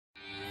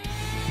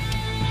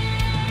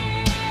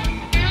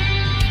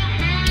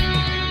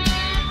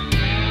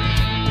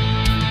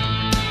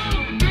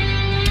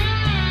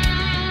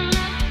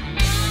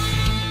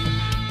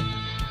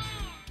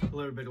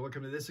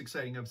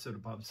exciting episode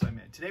of Bob's Sign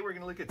Man. Today we're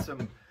going to look at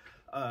some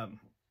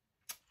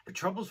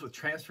troubles with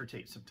transfer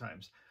tape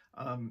sometimes.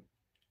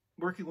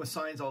 Working with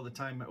signs all the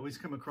time, I always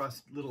come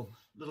across little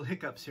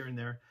hiccups here and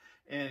there.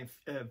 And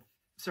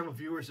several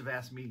viewers have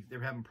asked me, they're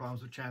having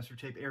problems with transfer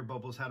tape, air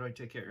bubbles. How do I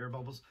take care of air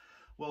bubbles?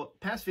 Well,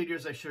 past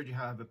videos I showed you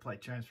how I've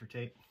applied transfer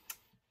tape.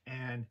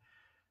 And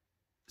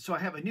so I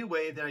have a new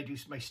way that I do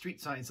my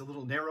street signs, the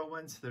little narrow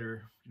ones that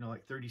are,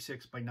 like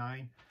 36 by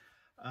 9.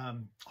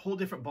 Whole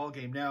different ball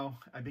game now.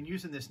 I've been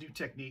using this new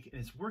technique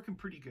and it's working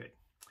pretty good.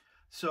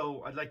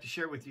 So I'd like to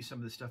share with you some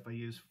of the stuff I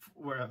use.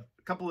 A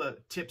couple of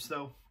tips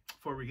though,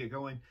 before we get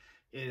going,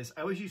 is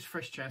I always use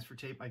fresh transfer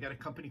tape. I got a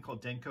company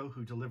called Denko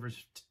who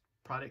delivers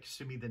products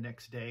to me the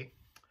next day.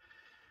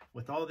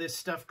 With all this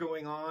stuff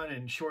going on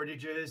and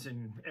shortages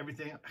and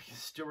everything, I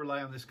still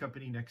rely on this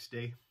company next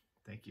day.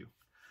 Thank you,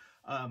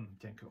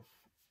 Denko.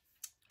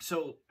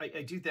 So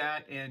I do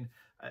that, and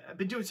I've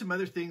been doing some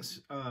other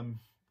things,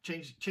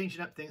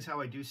 changing up things,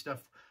 how I do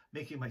stuff,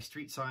 making my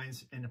street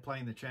signs and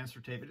applying the transfer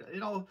tape.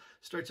 It all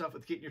starts off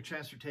with getting your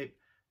transfer tape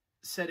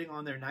setting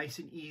on there nice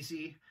and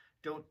easy.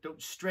 Don't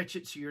stretch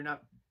it so you're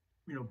not,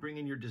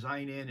 bringing your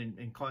design in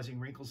and causing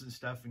wrinkles and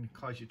stuff and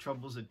cause you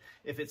troubles. And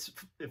if it's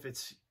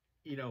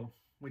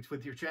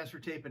with your transfer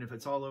tape, and if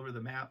it's all over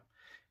the map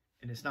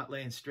and it's not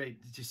laying straight,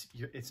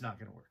 it's not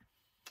going to work.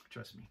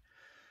 Trust me.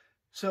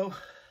 So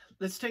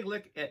let's take a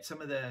look at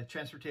some of the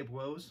transfer tape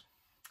woes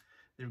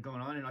that are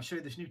going on, and I'll show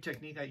you this new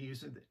technique I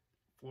use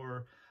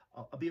for.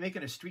 I'll be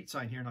making a street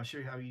sign here, and I'll show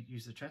you how you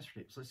use the transfer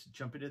tape. So let's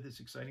jump into this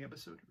exciting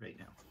episode right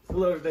now.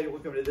 Hello, everybody.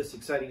 Welcome to this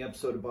exciting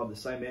episode of Bob the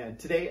Sign Man.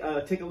 Today,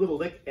 take a little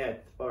look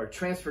at our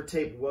transfer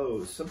tape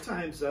woes.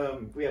 Sometimes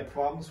we have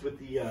problems with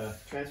the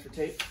transfer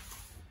tape,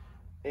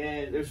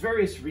 and there's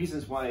various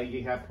reasons why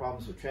you have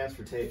problems with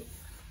transfer tape.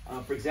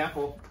 For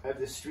example, I have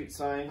this street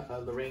sign,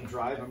 Lorraine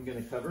Drive, I'm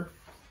going to cover,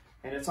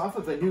 and it's off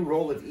of a new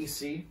roll of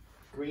EC,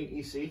 green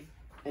EC,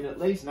 and it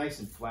lays nice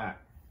and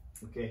flat.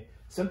 Okay.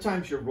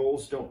 Sometimes your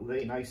rolls don't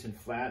lay nice and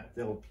flat.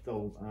 They'll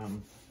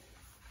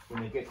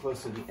when they get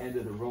close to the end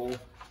of the roll,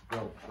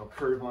 they'll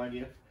curve on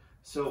you.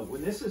 So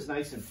when this is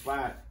nice and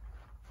flat,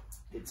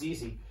 it's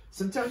easy.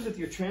 Sometimes with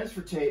your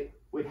transfer tape,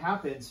 what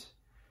happens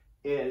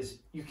is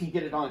you can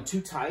get it on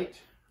too tight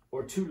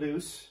or too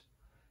loose,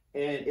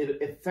 and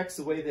it affects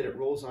the way that it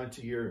rolls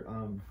onto your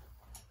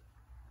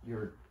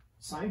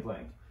sign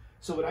blank.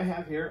 So what I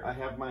have here, I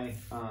have my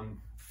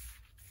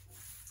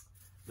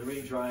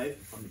Lorraine Drive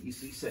on the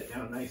EC set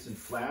down nice and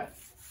flat.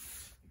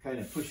 Kind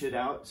of push it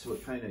out so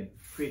it kind of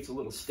creates a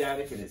little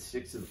static and it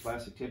sticks to the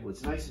plastic table.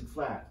 It's nice and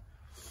flat.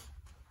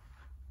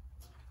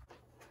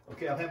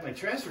 Okay, I'll have my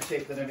transfer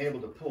tape that I'm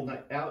able to pull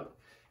out,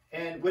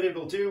 and what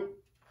it'll do,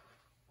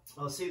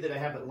 I'll see that I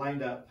have it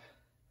lined up.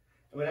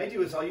 And what I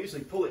do is I'll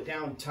usually pull it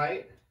down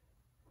tight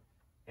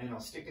and I'll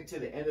stick it to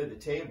the end of the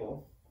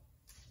table,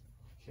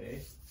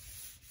 okay,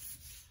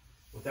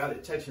 without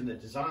it touching the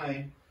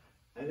design.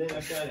 And then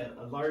I've got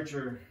a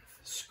larger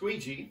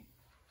squeegee,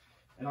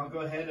 and I'll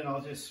go ahead and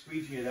I'll just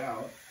squeegee it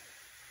out.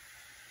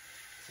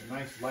 It's a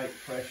nice light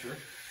pressure.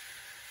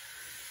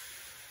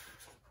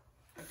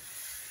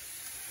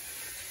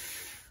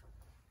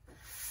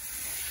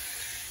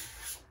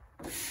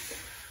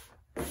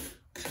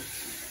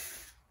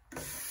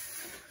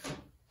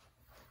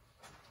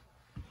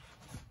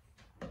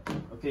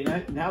 Okay,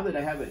 now that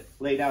I have it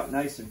laid out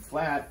nice and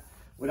flat,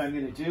 what I'm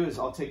going to do is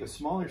I'll take a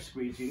smaller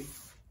squeegee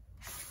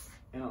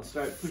and I'll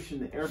start pushing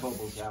the air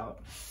bubbles out.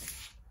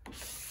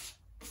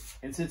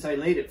 And since I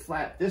laid it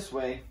flat this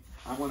way,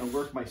 I want to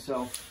work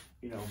myself,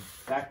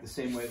 back the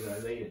same way that I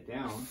laid it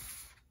down.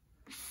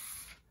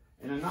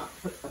 And I'm not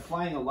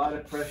applying a lot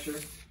of pressure,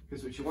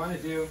 because what you want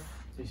to do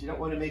is you don't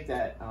want to make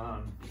that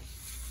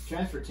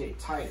transfer tape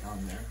tight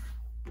on there.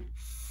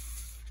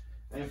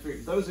 And for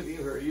those of you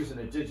who are using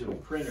a digital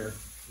printer,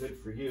 good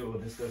for you.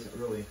 This doesn't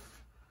really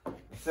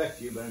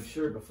affect you, but I'm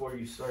sure before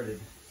you started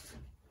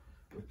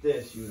with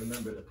this, you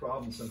remember the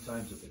problem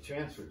sometimes with the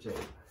transfer tape.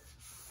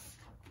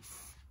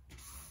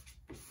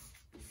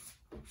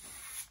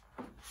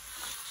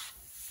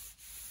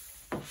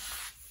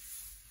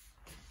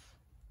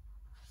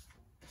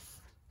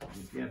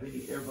 If you have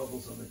any air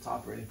bubbles on the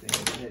top or anything,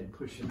 go ahead and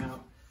push them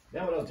out.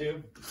 Now what I'll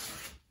do,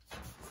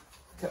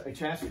 cut my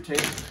transfer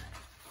tape,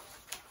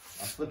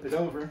 I'll flip it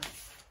over,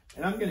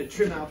 and I'm going to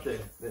trim out the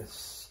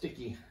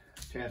sticky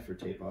transfer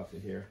tape off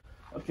of here.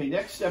 Okay,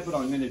 next step, what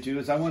I'm going to do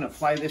is I want to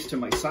apply this to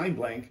my sign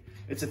blank.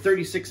 It's a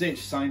 36-inch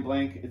sign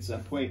blank. It's a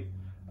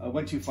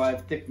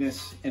 .125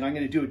 thickness, and I'm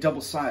going to do a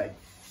double side.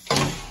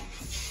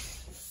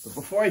 But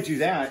before I do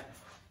that,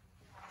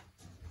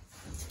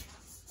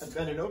 I've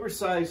got an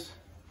oversized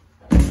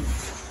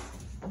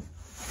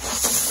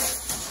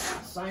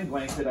sign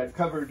blank that I've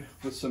covered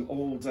with some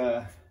old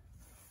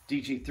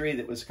DG3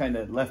 that was kind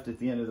of left at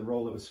the end of the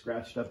roll that was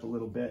scratched up a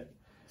little bit.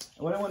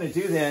 And what I want to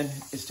do then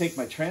is take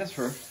my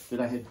transfer that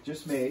I had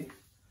just made.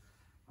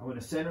 I want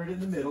to center it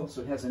in the middle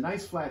so it has a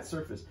nice flat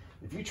surface.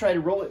 If you try to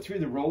roll it through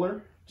the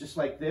roller, just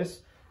like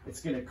this, it's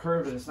going to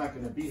curve and it's not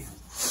going to be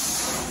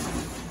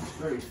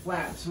very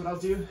flat. So what I'll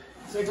do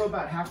is I go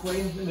about halfway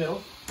in the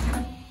middle,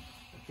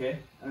 Okay,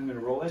 I'm going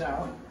to roll it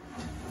out.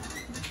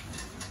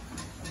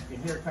 You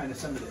can hear kind of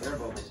some of the air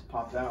bubbles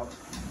pop out.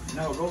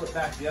 Now I'll roll it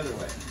back the other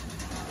way.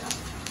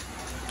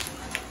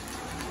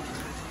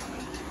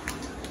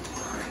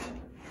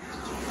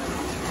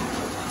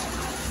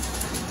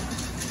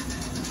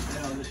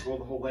 And I'll just roll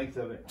the whole length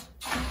of it.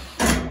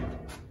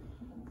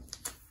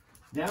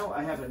 Now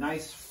I have a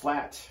nice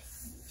flat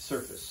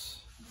surface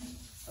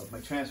of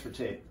my transfer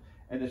tape.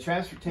 And the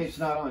transfer tape's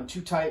not on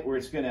too tight where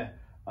it's going to,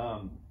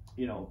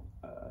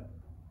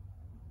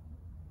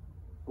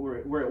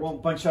 where it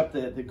won't bunch up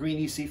the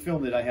green EC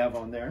film that I have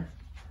on there.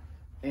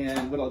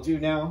 And what I'll do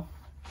now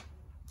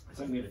is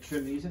I'm going to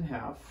trim these in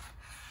half.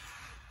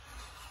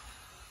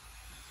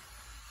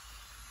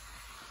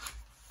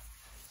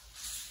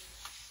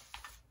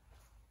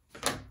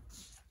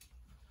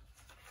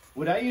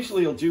 What I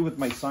usually will do with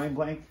my sign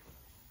blank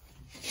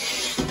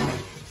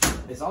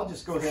is I'll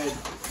just go ahead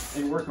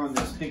and work on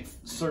this big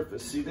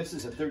surface. See, this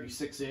is a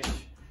 36 inch.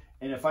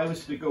 And if I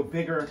was to go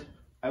bigger,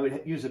 I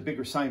would use a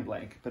bigger sign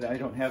blank, but I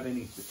don't have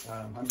any.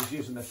 I'm just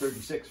using the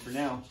 36 for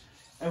now.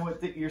 And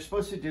what you're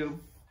supposed to do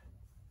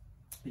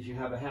is you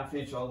have a 1/2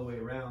 inch all the way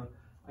around.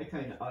 I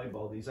kind of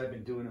eyeball these. I've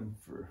been doing them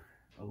for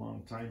a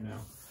long time now.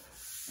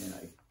 And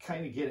I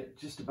kind of get it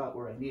just about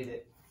where I need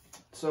it.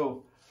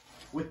 So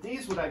with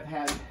these, what I've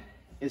had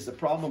is the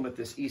problem with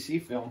this EC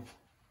film.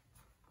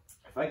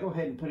 If I go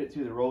ahead and put it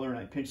through the roller and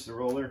I pinch the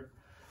roller,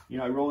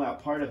 I roll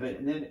out part of it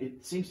and then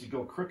it seems to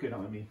go crooked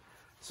on me.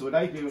 So what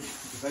I do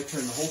is I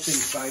turn the whole thing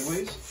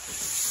sideways.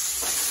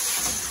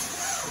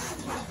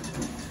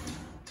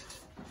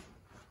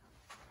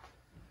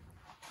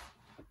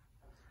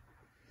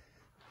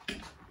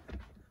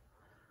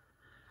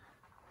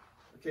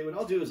 Okay, what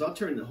I'll do is I'll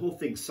turn the whole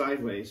thing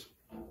sideways.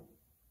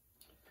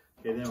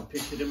 Okay, then I'll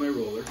pinch it in my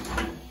roller.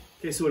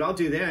 Okay, so what I'll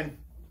do then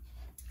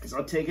is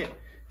I'll take it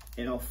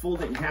and I'll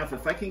fold it in half.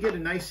 If I can get a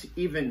nice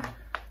even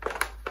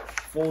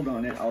fold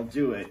on it, I'll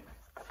do it.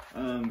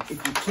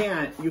 If you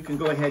can't, you can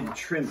go ahead and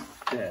trim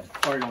the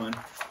part on,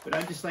 but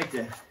I just like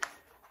to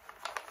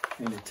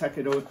kind of tuck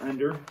it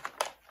under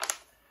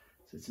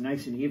so it's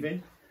nice and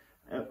even.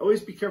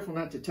 Always be careful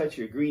not to touch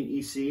your green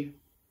EC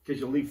because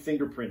you'll leave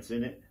fingerprints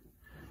in it.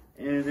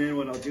 And then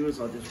what I'll do is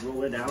I'll just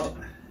roll it out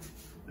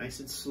nice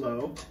and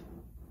slow.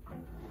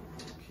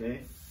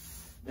 Okay,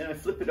 then I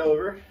flip it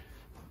over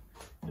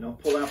and I'll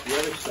pull out the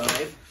other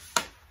side.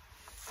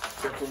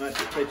 Careful not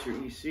to touch your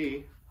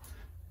EC.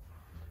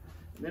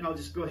 And then I'll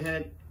just go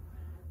ahead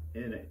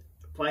and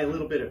apply a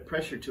little bit of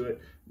pressure to it.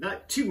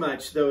 Not too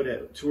much though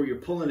to where you're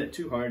pulling it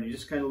too hard. You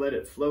just kind of let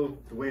it flow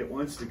the way it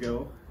wants to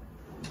go.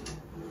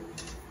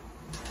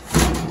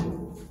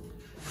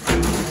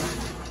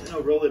 Then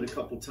I'll roll it a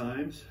couple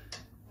times.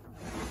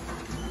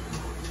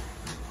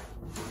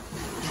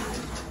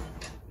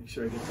 Make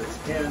sure I get those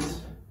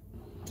hands.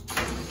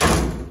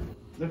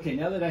 Okay,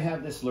 now that I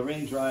have this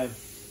Lorraine drive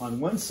on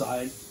one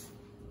side,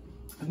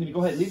 I'm going to go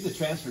ahead and leave the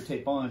transfer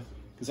tape on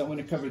because I want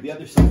to cover the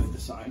other side of the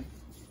sign.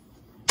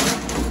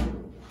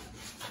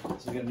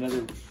 So I got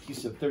another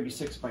piece of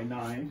 36 by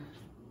 9.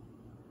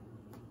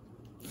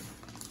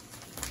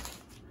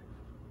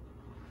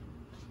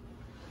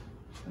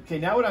 Okay,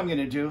 now what I'm going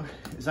to do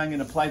is I'm going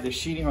to apply the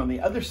sheeting on the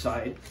other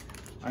side.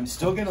 I'm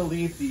still going to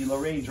leave the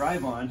Lorraine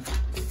drive on,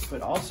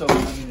 but also what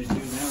I'm going to do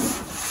now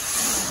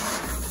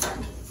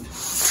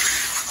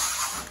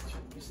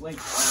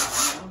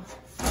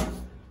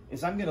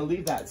is I'm going to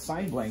leave that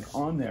sign blank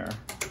on there.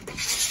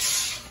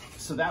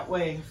 So that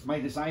way my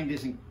design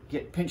doesn't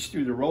get pinched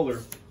through the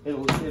roller.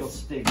 It'll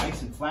stay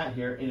nice and flat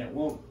here and it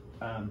won't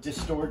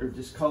distort or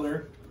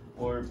discolor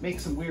or make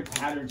some weird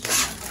patterns.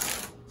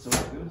 So what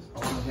I'll do is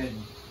I'll go ahead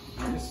and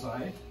do this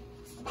side.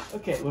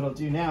 Okay, what I'll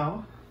do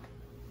now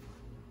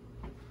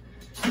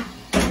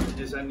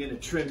is I'm going to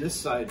trim this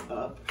side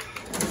up.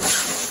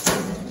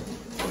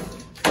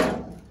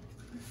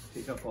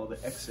 Take up all the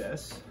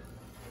excess.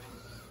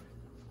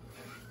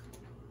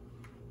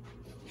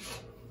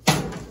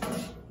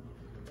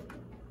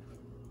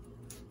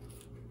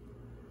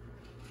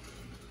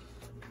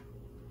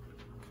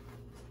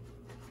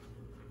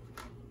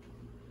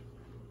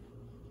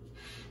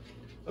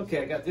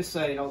 Okay, I got this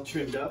side all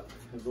trimmed up.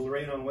 I have the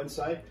Lorraine on one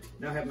side.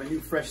 Now I have my new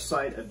fresh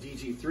side of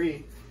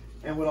DG3.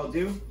 And what I'll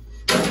do,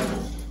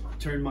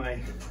 turn my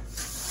blank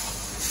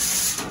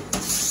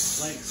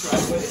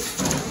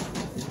sideways.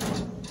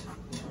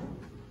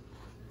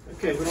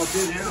 Okay, what I'll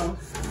do now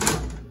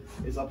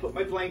is I'll put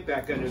my blank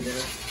back under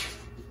there.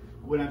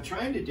 What I'm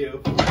trying to do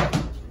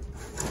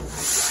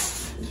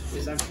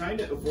is I'm trying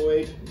to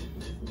avoid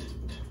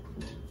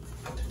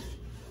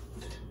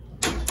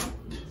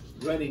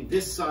running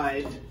this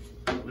side.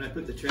 When I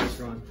put the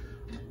transfer on,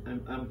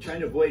 I'm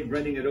trying to avoid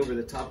running it over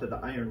the top of the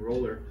iron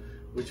roller,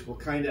 which will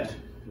kind of,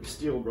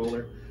 steel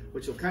roller,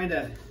 which will kind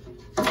of,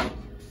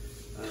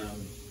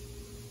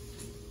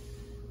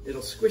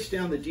 it'll squish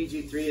down the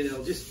DG3 and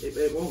it'll just,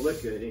 it won't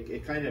look good.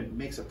 It kind of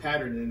makes a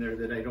pattern in there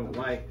that I don't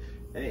like.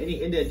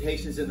 Any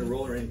indentations in the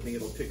roller or anything,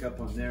 it'll pick up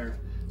on there.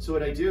 So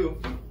what I do,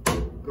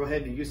 go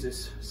ahead and use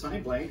this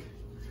sign blank.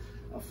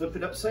 I'll flip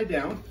it upside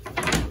down.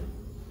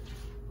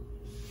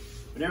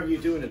 whenever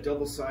you're doing a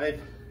double side,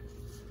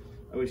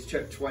 always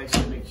check twice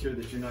to make sure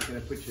that you're not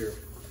going to put your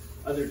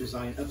other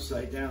design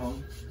upside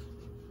down.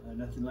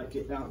 Nothing like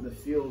getting out in the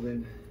field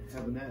and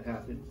having that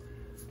happen.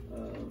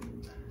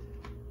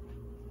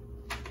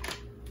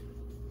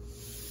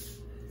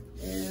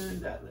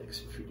 And that looks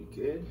pretty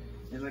good.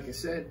 And like I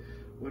said,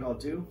 what I'll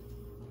do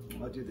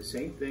the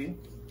same thing.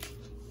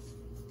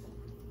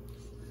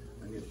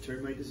 I'm going to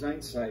turn my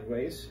design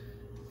sideways.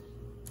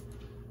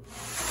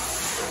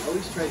 I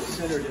always try to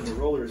center it in the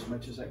roller as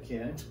much as I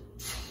can.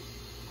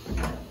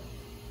 And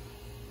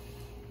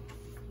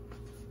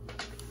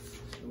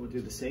we'll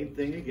do the same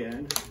thing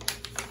again.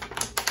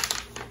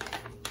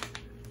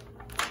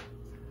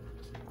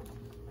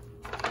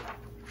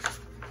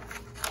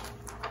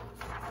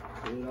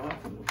 Pull it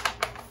off and we'll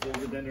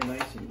fold it under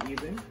nice and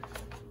even.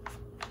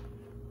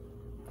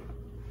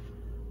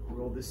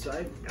 Roll this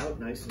side out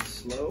nice and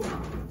slow.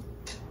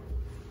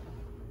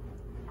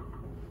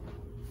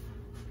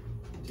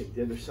 Take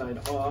the other side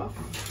off.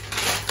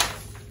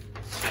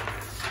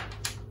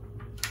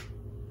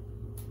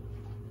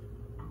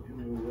 And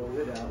we'll roll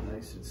it out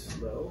nice and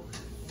slow.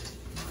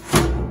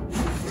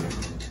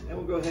 And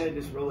we'll go ahead and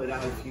just roll it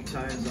out a few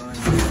times on.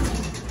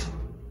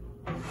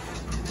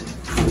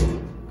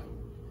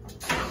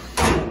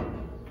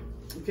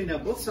 Okay, now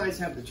both sides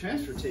have the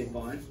transfer tape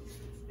on,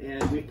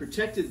 and we've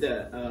protected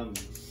the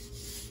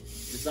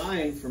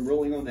design from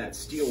rolling on that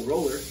steel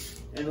roller.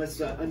 And let's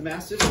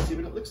unmask this and see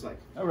what it looks like.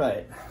 All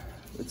right,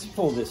 let's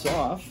pull this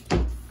off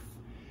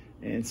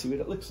and see what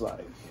it looks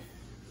like.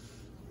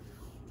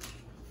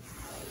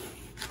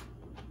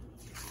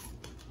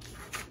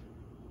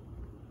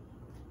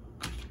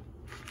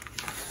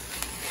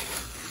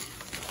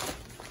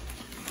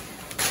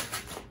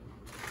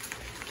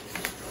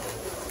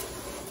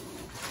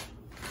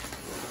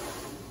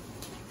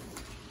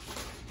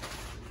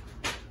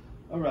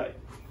 All right.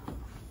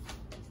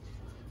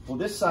 Well,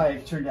 this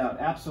side turned out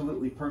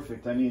absolutely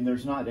perfect. I mean,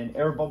 there's not an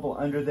air bubble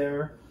under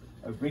there,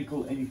 a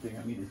wrinkle, anything.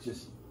 I mean, it's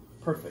just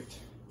perfect.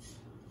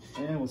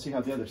 And we'll see how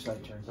the other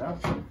side turns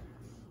out.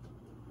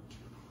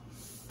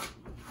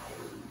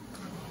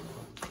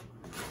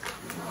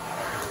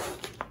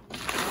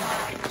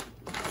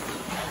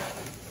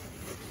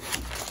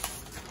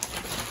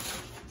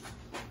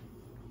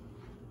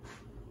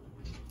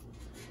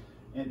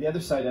 And the other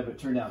side of it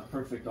turned out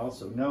perfect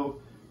also. No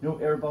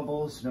air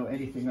bubbles, no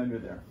anything under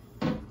there.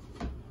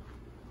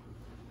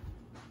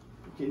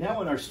 Okay, now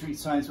on our street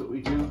signs, what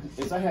we do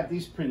is I have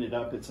these printed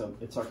up. It's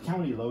our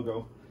county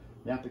logo,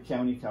 Napa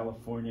County,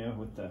 California,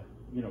 with the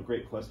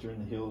grape cluster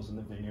and the hills and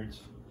the vineyards.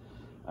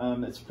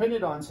 It's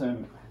printed on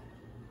some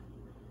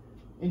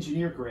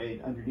engineer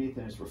grade underneath,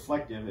 and it's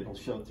reflective. It'll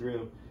show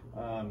through.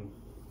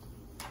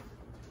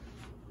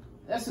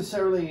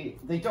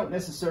 They don't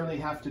necessarily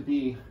have to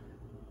be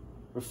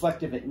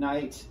reflective at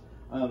night.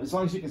 As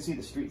long as you can see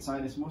the street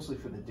sign, it's mostly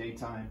for the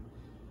daytime.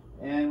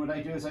 And what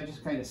I do is I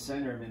just kind of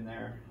center them in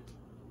there.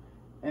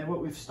 And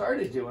what we've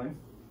started doing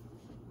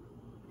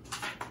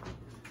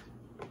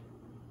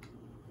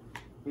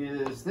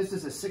is, this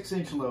is a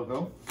 6-inch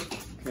logo,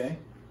 okay?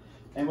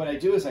 And what I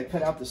do is I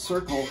cut out the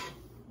circle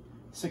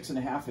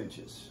 6.5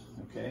 inches,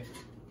 okay?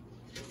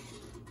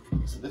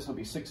 So this will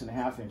be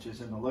 6.5 inches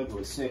and the logo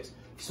is 6.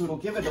 So it'll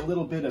give it a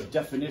little bit of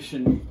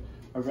definition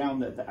around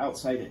the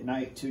outside at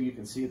night too. You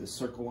can see the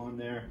circle on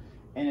there.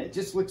 And it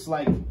just looks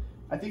like,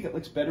 I think it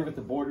looks better with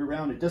the border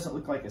around. It doesn't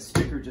look like a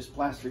sticker just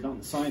plastered on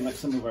the sign like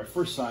some of our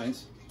first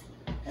signs.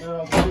 And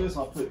what I'll do is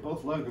I'll put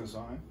both logos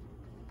on.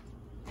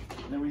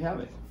 And there we have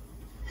it.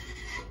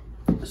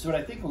 So what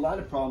I think a lot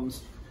of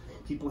problems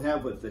people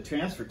have with the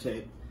transfer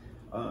tape,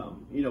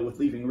 with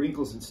leaving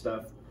wrinkles and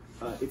stuff,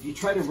 if you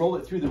try to roll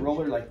it through the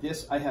roller like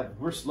this, I have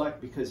worse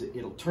luck because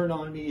it'll turn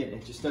on me and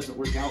it just doesn't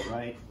work out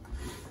right.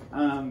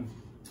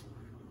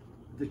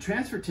 The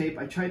transfer tape,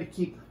 I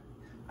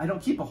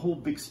don't keep a whole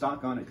big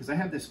stock on it because I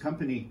have this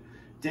company,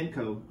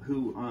 Denko,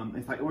 who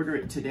if I order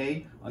it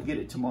today, I'll get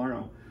it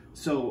tomorrow.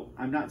 So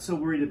I'm not so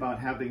worried about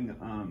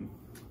having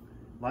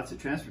lots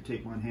of transfer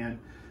tape on hand.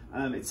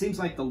 It seems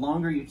like the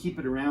longer you keep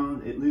it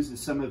around, it loses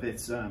some of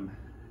its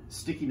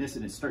stickiness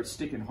and it starts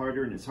sticking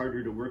harder and it's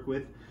harder to work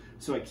with.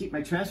 So I keep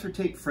my transfer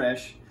tape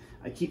fresh.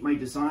 I keep my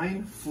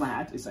design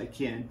flat as I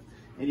can.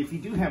 And if you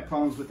do have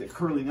problems with it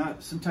curling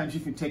up, sometimes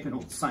you can take an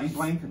old sign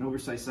blank, an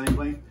oversized sign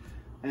blank,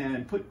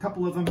 and put a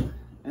couple of them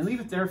and leave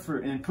it there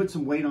and put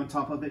some weight on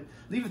top of it.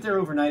 Leave it there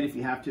overnight if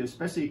you have to,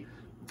 especially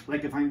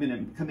like if I'm going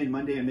to come in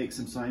Monday and make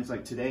some signs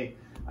like today.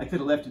 I could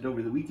have left it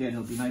over the weekend.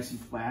 It'll be nice and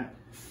flat.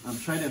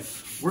 Try to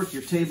work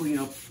your table,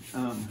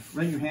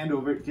 run your hand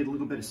over it, get a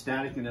little bit of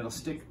static, and it'll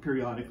stick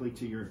periodically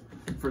to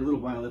for a little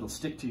while, it'll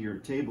stick to your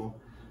table.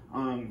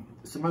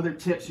 Some other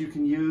tips you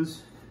can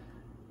use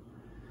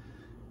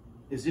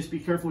is just be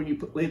careful when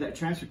you lay that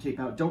transfer tape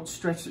out. Don't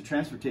stretch the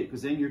transfer tape,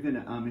 because then you're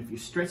gonna, if you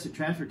stretch the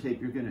transfer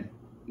tape, you're gonna,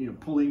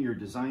 pull in your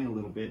design a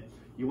little bit.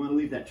 You want to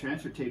leave that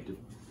transfer tape to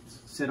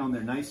sit on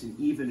there nice and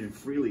even and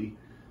freely.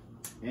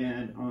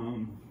 And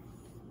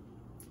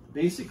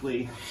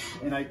basically,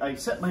 and I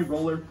set my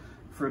roller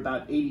for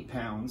about 80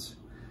 pounds,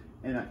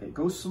 And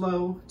go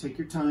slow, take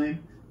your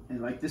time,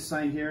 and like this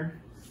sign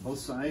here, both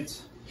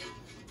sides,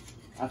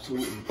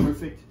 absolutely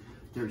perfect.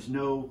 There's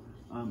no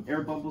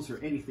air bubbles or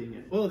anything in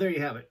it. Well, there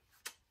you have it.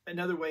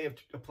 Another way of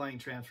applying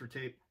transfer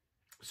tape.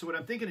 So what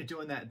I'm thinking of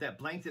doing, that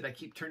blank that I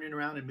keep turning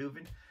around and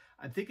moving,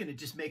 I'm thinking of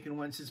just making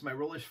one, since my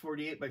roller's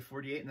 48 by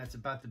 48, and that's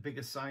about the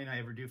biggest sign I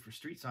ever do for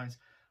street signs.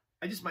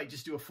 I just might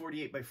just do a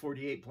 48 by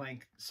 48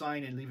 blank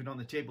sign and leave it on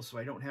the table so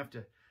I don't have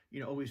to, you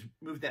know, always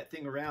move that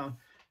thing around.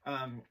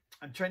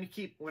 I'm trying to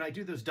keep, when I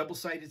do those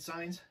double-sided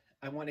signs,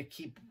 I want to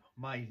keep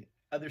my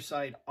other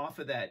side off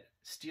of that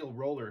steel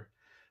roller.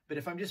 But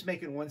if I'm just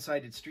making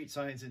one-sided street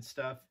signs and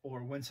stuff,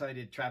 or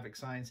one-sided traffic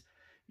signs,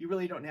 you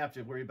really don't have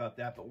to worry about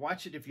that. But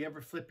watch it, if you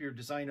ever flip your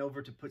design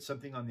over to put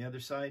something on the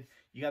other side,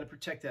 you got to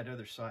protect that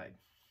other side.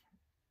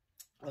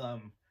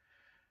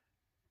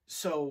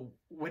 So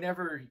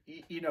whenever,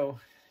 you know,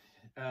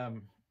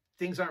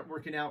 things aren't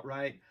working out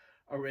right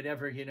or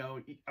whatever, you know,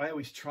 I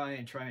always try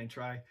and try and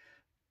try.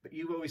 But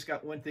you've always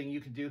got one thing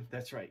you can do.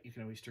 That's right. You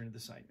can always turn to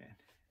the side, man.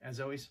 As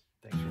always,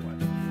 thanks for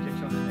watching. Catch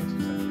you on the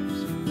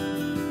next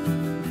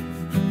episode.